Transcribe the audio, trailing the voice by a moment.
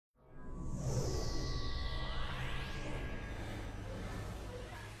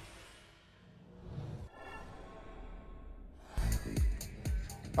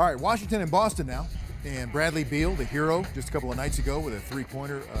All right, Washington and Boston now. And Bradley Beal, the hero, just a couple of nights ago with a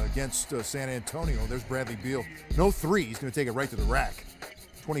three-pointer against San Antonio. There's Bradley Beal. No three. He's going to take it right to the rack.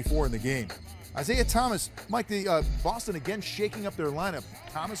 24 in the game. Isaiah Thomas, Mike, the Boston again shaking up their lineup.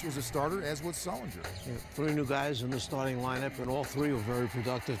 Thomas was a starter, as was Sullinger. Yeah, 3 new guys in the starting lineup, and all 3 were very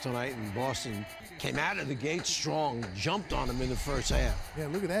productive tonight. And Boston came out of the gate strong, jumped on them in the first half. Yeah,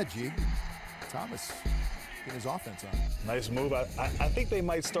 look at that, G. Thomas getting his offense on. Nice move. I think they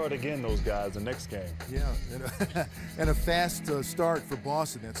might start again, those guys, the next game. Yeah, and a fast start for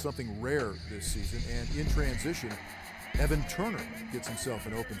Boston. That's something rare this season. And in transition, Evan Turner gets himself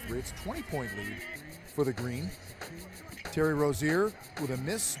an open three. It's a 20-point lead for the Green. Terry Rozier with a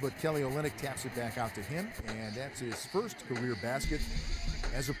miss, but Kelly Olynyk taps it back out to him, and that's his first career basket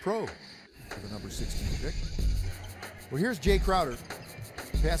as a pro for the number 16 pick. Well, here's Jay Crowder.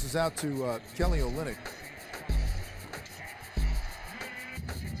 Passes out to Kelly Olynyk.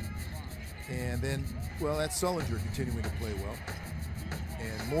 And then, well, that's Sullinger continuing to play well.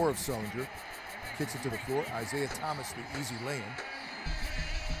 And more of Sullinger. Kicks it to the floor. Isaiah Thomas, the easy lay-in.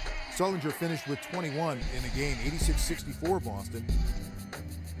 Sullinger finished with 21 in the game, 86-64 Boston.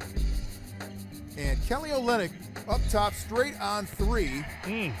 And Kelly Olynyk up top, straight on three.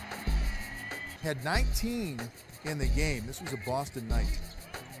 Had 19 in the game. This was a Boston night.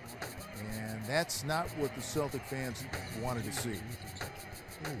 And that's not what the Celtic fans wanted to see.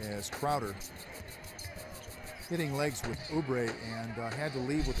 As Crowder hitting legs with Oubre and had to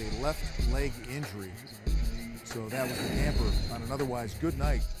leave with a left leg injury. So that was the hamper on an otherwise good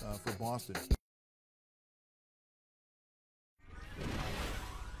night for Boston.